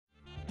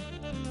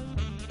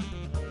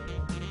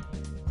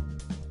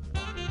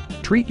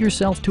treat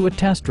yourself to a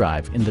test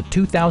drive in the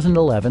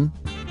 2011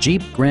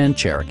 Jeep Grand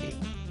Cherokee.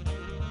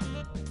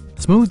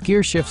 Smooth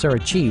gear shifts are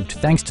achieved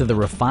thanks to the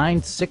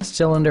refined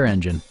 6-cylinder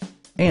engine.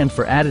 And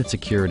for added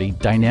security,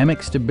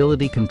 dynamic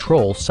stability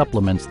control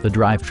supplements the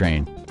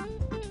drivetrain.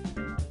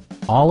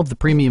 All of the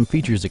premium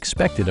features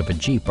expected of a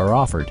Jeep are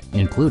offered,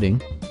 including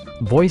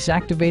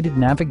voice-activated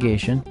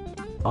navigation,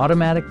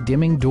 automatic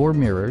dimming door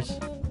mirrors,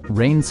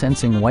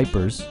 rain-sensing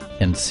wipers,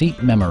 and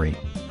seat memory.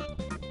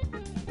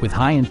 With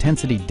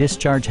high-intensity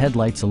discharge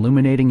headlights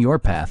illuminating your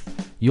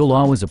path, you'll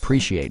always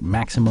appreciate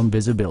maximum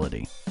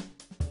visibility.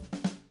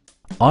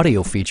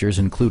 Audio features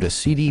include a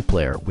CD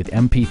player with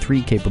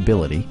MP3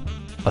 capability,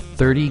 a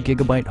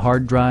 30-gigabyte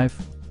hard drive,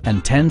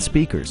 and 10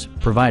 speakers,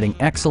 providing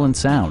excellent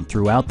sound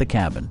throughout the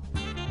cabin.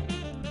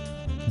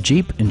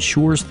 Jeep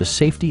ensures the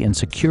safety and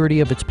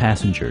security of its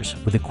passengers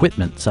with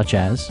equipment such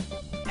as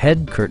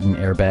head curtain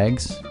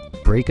airbags,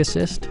 brake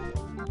assist,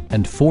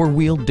 and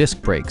 4-wheel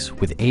disc brakes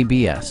with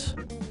ABS.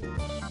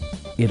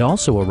 It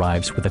also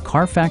arrives with a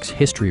Carfax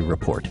history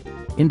report,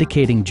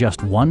 indicating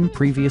just one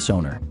previous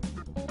owner.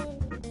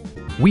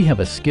 We have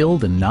a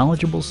skilled and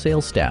knowledgeable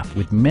sales staff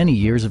with many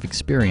years of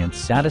experience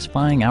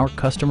satisfying our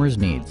customers'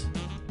 needs.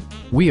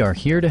 We are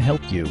here to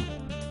help you.